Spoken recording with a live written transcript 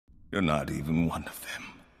You're not even one of them.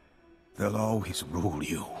 They'll always rule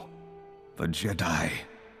you. The Jedi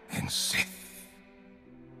and Sith.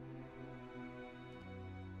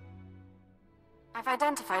 I've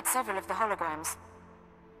identified several of the holograms.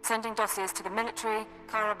 Sending dossiers to the military,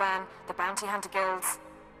 Caravan, the bounty hunter guilds.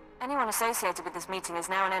 Anyone associated with this meeting is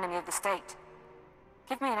now an enemy of the state.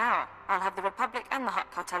 Give me an hour. I'll have the Republic and the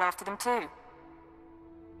Hutt Cartel after them too.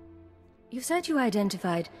 You said you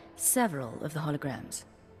identified several of the holograms.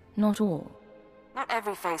 Not all. Not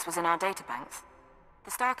every face was in our databanks.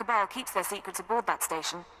 The Star Cabal keeps their secrets aboard that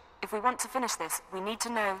station. If we want to finish this, we need to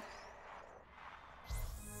know...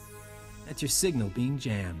 That's your signal being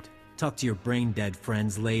jammed. Talk to your brain-dead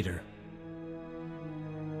friends later.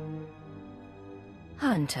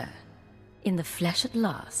 Hunter. In the flesh at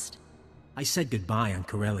last. I said goodbye on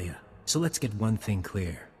Corellia, so let's get one thing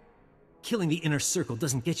clear. Killing the Inner Circle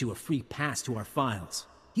doesn't get you a free pass to our files.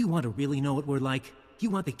 You want to really know what we're like? You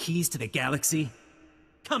want the keys to the galaxy?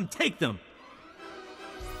 Come take them!